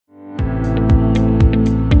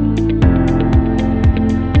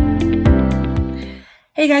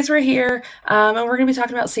Hey guys, we're here, and we're going to be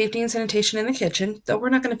talking about safety and sanitation in the kitchen. Though we're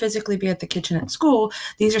not going to physically be at the kitchen at school,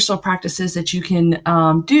 these are still practices that you can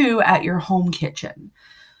do at your home kitchen.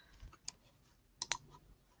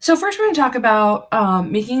 So first we're going to talk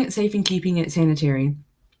about making it safe and keeping it sanitary.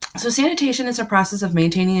 So sanitation is a process of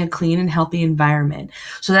maintaining a clean and healthy environment.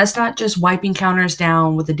 So that's not just wiping counters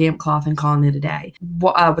down with a damp cloth and calling it a day.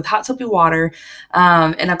 With hot soapy water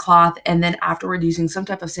and a cloth, and then afterward using some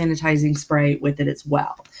type of sanitizing spray with it as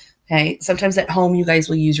well. Okay. Sometimes at home you guys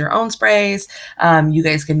will use your own sprays. You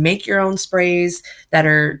guys can make your own sprays that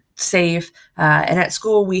are safe. And at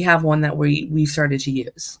school we have one that we started to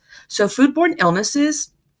use. So foodborne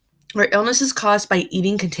illnesses or illnesses caused by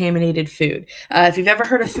eating contaminated food. If you've ever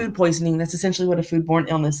heard of food poisoning, that's essentially what a foodborne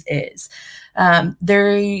illness is.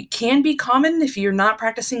 They can be common if you're not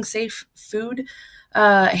practicing safe food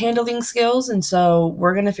handling skills, and so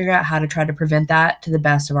we're going to figure out how to try to prevent that to the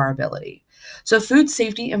best of our ability. So food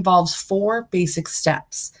safety involves 4 basic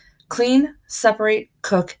steps: clean, separate,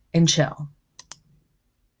 cook, and chill.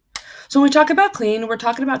 So when we talk about clean, we're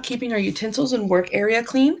talking about keeping our utensils and work area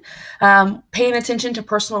clean, paying attention to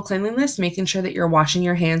personal cleanliness, making sure that you're washing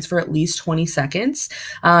your hands for at least 20 seconds,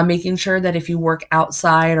 making sure that if you work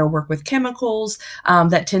outside or work with chemicals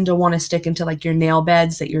that tend to want to stick into like your nail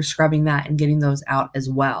beds, that you're scrubbing that and getting those out as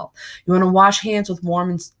well. You want to wash hands with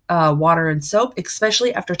warm water and soap,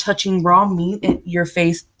 especially after touching raw meat in your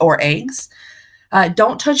face or eggs.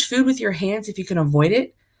 Don't touch food with your hands if you can avoid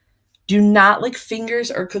it. Do not lick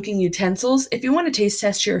fingers or cooking utensils. If you want to taste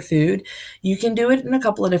test your food, you can do it in a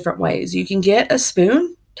couple of different ways. You can get a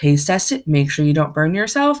spoon, taste test it, make sure you don't burn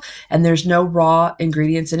yourself, and there's no raw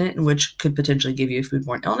ingredients in it, which could potentially give you a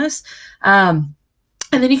foodborne illness. And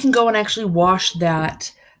then you can go and actually wash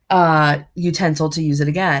that utensil to use it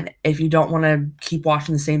again. If you don't want to keep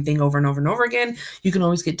washing the same thing over and over and over again, you can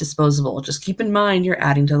always get disposable. Just keep in mind you're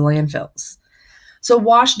adding to the landfills. So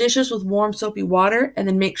wash dishes with warm soapy water, and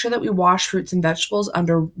then make sure that we wash fruits and vegetables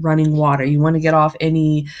under running water. You want to get off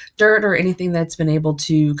any dirt or anything that's been able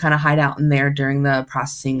to kind of hide out in there during the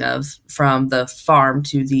processing from the farm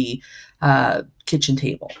to the kitchen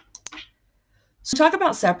table. So talk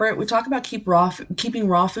about separate, we talk about keeping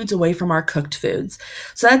raw foods away from our cooked foods.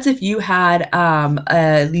 So that's if you had,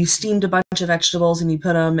 you steamed a bunch of vegetables and you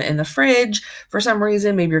put them in the fridge for some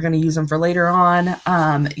reason, maybe you're going to use them for later on.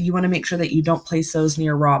 You want to make sure that you don't place those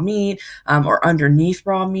near raw meat or underneath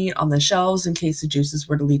raw meat on the shelves in case the juices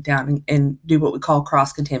were to leak down and do what we call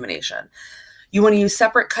cross-contamination. You want to use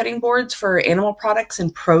separate cutting boards for animal products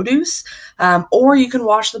and produce, or you can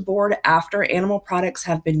wash the board after animal products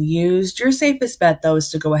have been used. Your safest bet, though, is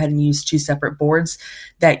to go ahead and use 2 separate boards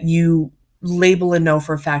that you label and know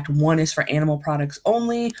for a fact one is for animal products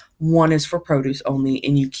only, one is for produce only,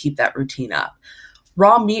 and you keep that routine up.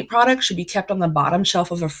 Raw meat products should be kept on the bottom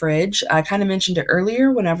shelf of a fridge. I kind of mentioned it earlier,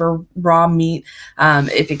 whenever raw meat,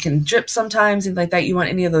 if it can drip sometimes, and like that, you want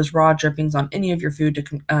any of those raw drippings on any of your food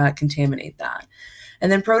to contaminate that. And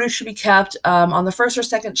then produce should be kept on the first or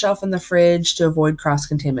second shelf in the fridge to avoid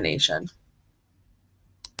cross-contamination.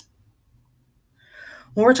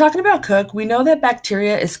 When we're talking about cook, we know that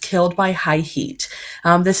bacteria is killed by high heat.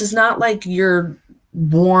 This is not like your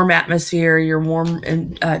warm atmosphere, your warm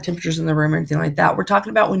temperatures in the room or anything like that. We're talking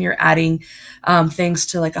about when you're adding things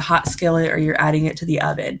to like a hot skillet or you're adding it to the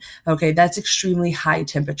oven. Okay, that's extremely high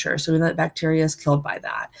temperature. So we know that bacteria is killed by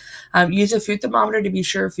that. Use a food thermometer to be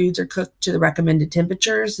sure foods are cooked to the recommended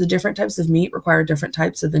temperatures. The different types of meat require different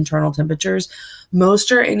types of internal temperatures. Most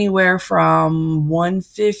are anywhere from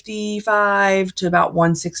 155 to about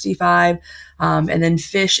 165. And then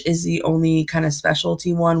fish is the only kind of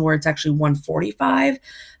specialty one where it's actually 145.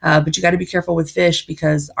 But you got to be careful with fish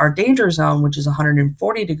because our danger zone, which is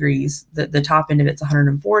 140 degrees, the top end of it's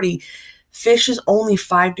 140. Fish is only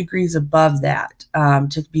 5 degrees above that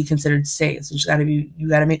to be considered safe. So you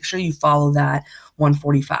got to make sure you follow that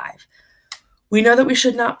 145. We know that we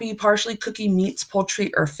should not be partially cooking meats, poultry,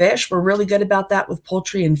 or fish. We're really good about that with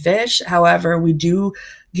poultry and fish. However, we do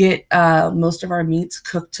get most of our meats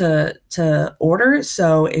cooked to order.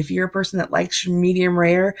 So if you're a person that likes medium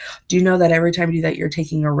rare, do know that every time you do that, you're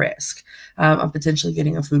taking a risk of potentially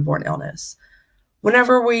getting a foodborne illness.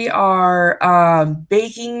 Whenever we are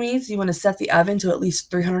baking meats, you want to set the oven to at least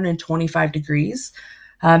 325 degrees.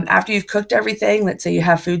 After you've cooked everything, let's say you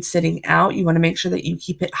have food sitting out, you want to make sure that you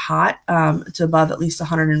keep it hot to above at least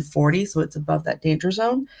 140, so it's above that danger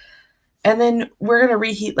zone. And then we're going to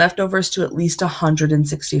reheat leftovers to at least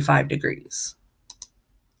 165 degrees.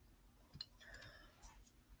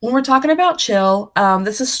 When we're talking about chill,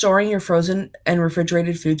 this is storing your frozen and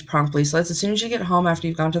refrigerated foods promptly. So that's as soon as you get home after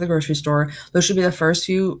you've gone to the grocery store, those should be the first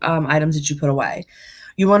few items that you put away.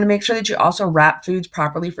 You want to make sure that you also wrap foods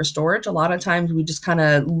properly for storage. A lot of times we just kind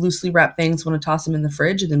of loosely wrap things, want to toss them in the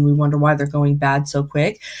fridge, and then we wonder why they're going bad so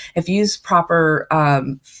quick. If you use proper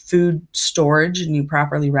food storage and you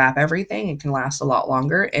properly wrap everything, it can last a lot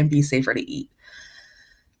longer and be safer to eat.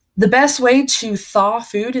 The best way to thaw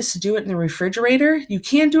food is to do it in the refrigerator. You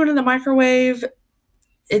can do it in the microwave.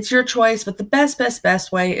 It's your choice, but the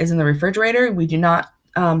best way is in the refrigerator. We do not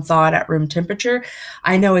thaw it at room temperature.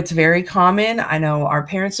 I know it's very common. I know our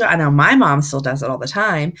parents do. I know my mom still does it all the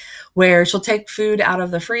time, where she'll take food out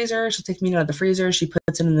of the freezer. She'll take meat out of the freezer. She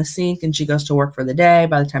puts it in the sink and she goes to work for the day.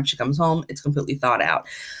 By the time she comes home, it's completely thawed out.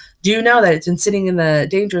 Do you know that it's been sitting in the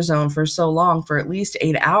danger zone for so long, for at least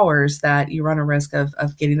 8 hours, that you run a risk of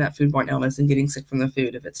getting that foodborne illness and getting sick from the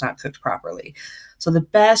food if it's not cooked properly? So the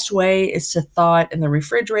best way is to thaw it in the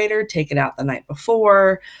refrigerator, take it out the night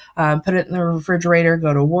before, put it in the refrigerator,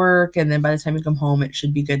 go to work, and then by the time you come home, it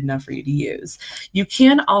should be good enough for you to use. You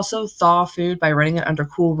can also thaw food by running it under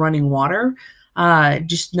cool running water.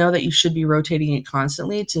 Just know that you should be rotating it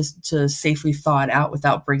constantly to safely thaw it out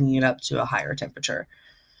without bringing it up to a higher temperature.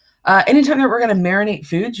 Anytime that we're going to marinate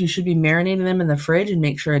foods, you should be marinating them in the fridge and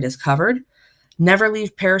make sure it is covered. Never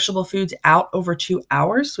leave perishable foods out over 2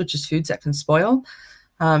 hours, which is foods that can spoil.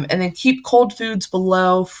 And then keep cold foods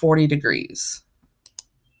below 40 degrees.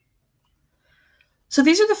 So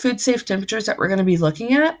these are the food safe temperatures that we're going to be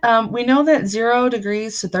looking at. We know that 0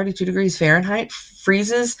 degrees to 32 degrees Fahrenheit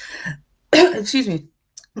freezes, excuse me,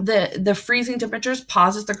 the freezing temperatures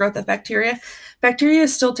pauses the growth of bacteria. Bacteria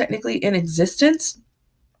is still technically in existence.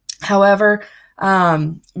 However,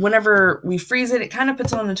 whenever we freeze it, it kind of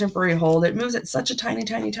puts it on a temporary hold. It moves at such a tiny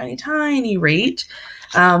rate.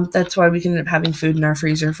 That's why we can end up having food in our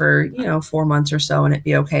freezer for, 4 months or so and it'd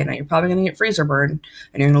be okay. Now you're probably going to get freezer burn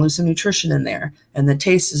and you're going to lose some nutrition in there. And the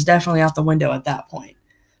taste is definitely out the window at that point.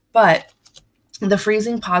 But the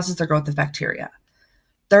freezing pauses the growth of bacteria.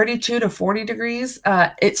 32 to 40 degrees,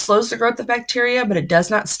 it slows the growth of bacteria, but it does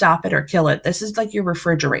not stop it or kill it. This is like your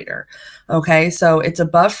refrigerator, okay? So it's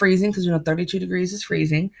above freezing because 32 degrees is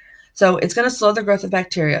freezing. So it's going to slow the growth of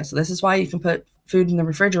bacteria. So this is why you can put food in the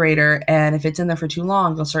refrigerator, and if it's in there for too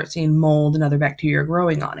long, you'll start seeing mold and other bacteria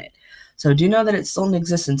growing on it. So do know that it's still in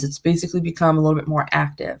existence. It's basically become a little bit more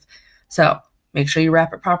active. So make sure you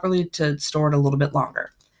wrap it properly to store it a little bit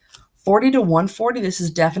longer. 40 to 140, this is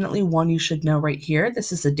definitely one you should know right here.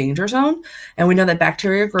 This is the danger zone, and we know that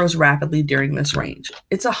bacteria grows rapidly during this range.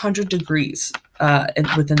 It's 100 degrees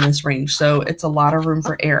within this range, so it's a lot of room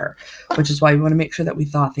for error, which is why we want to make sure that we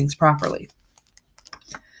thaw things properly.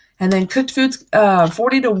 And then cooked foods,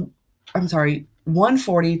 140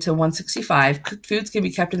 to 165. Cooked foods can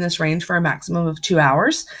be kept in this range for a maximum of 2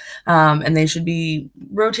 hours, and they should be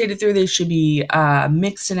rotated through. They should be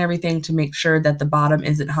mixed and everything to make sure that the bottom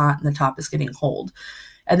isn't hot and the top is getting cold.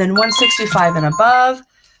 And then 165 and above,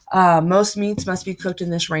 most meats must be cooked in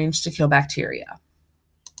this range to kill bacteria.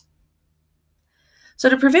 So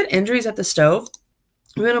to prevent injuries at the stove,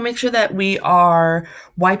 we want to make sure that we are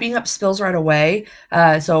wiping up spills right away.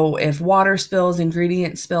 So if water spills,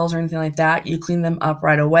 ingredient spills, or anything like that, you clean them up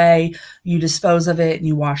right away, you dispose of it, and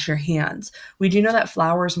you wash your hands. We do know that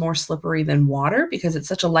flour is more slippery than water because it's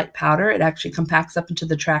such a light powder. It actually compacts up into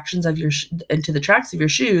the tracks of your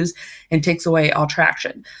shoes and takes away all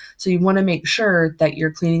traction. So you want to make sure that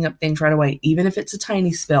you're cleaning up things right away. Even if it's a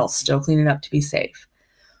tiny spill, still clean it up to be safe.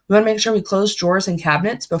 We want to make sure we close drawers and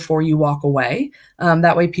cabinets before you walk away.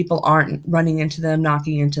 That way people aren't running into them,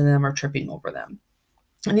 knocking into them, or tripping over them.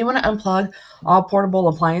 And you want to unplug all portable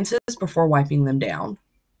appliances before wiping them down.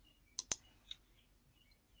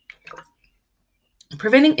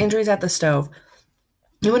 Preventing injuries at the stove.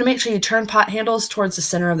 You want to make sure you turn pot handles towards the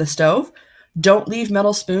center of the stove. Don't leave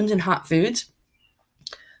metal spoons in hot foods.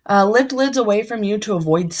 Lift lids away from you to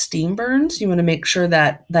avoid steam burns. You want to make sure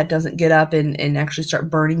that that doesn't get up and actually start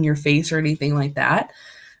burning your face or anything like that.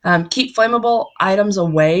 Keep flammable items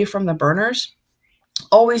away from the burners.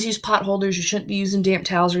 Always use pot holders. You shouldn't be using damp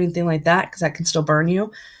towels or anything like that because that can still burn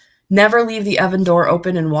you. Never leave the oven door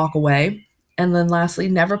open and walk away. And then lastly,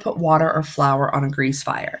 never put water or flour on a grease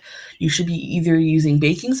fire. You should be either using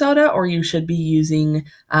baking soda or you should be using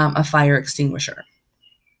a fire extinguisher.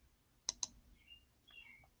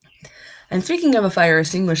 And speaking of a fire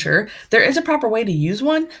extinguisher, there is a proper way to use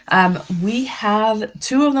one. We have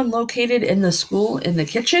 2 of them located in the school in the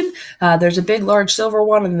kitchen. There's a big, large silver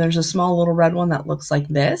one, and there's a small little red one that looks like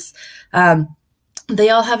this. They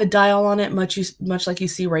all have a dial on it, much like you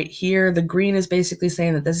see right here. The green is basically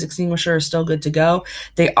saying that this extinguisher is still good to go.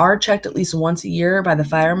 They are checked at least once a year by the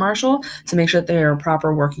fire marshal to make sure that they are in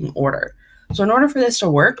proper working order. So in order for this to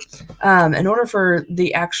work, in order for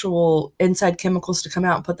the actual inside chemicals to come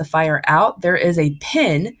out and put the fire out, there is a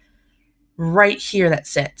pin right here that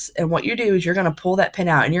sits. And what you do is you're going to pull that pin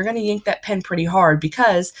out, and you're going to yank that pin pretty hard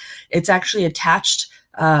because it's actually attached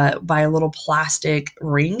by a little plastic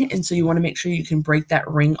ring. And so you want to make sure you can break that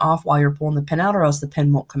ring off while you're pulling the pin out, or else the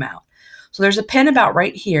pin won't come out. So there's a pin about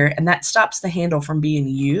right here, and that stops the handle from being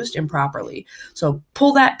used improperly. So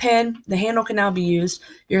pull that pin, the handle can now be used.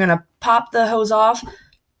 You're going to pop the hose off.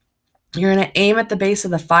 You're going to aim at the base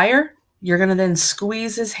of the fire. You're going to then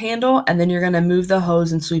squeeze this handle, and then you're going to move the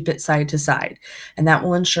hose and sweep it side to side. And that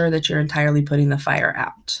will ensure that you're entirely putting the fire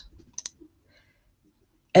out.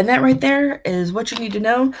 And that right there is what you need to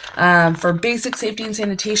know for basic safety and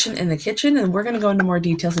sanitation in the kitchen. And we're going to go into more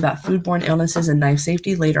details about foodborne illnesses and knife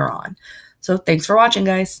safety later on. So thanks for watching,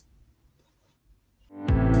 guys.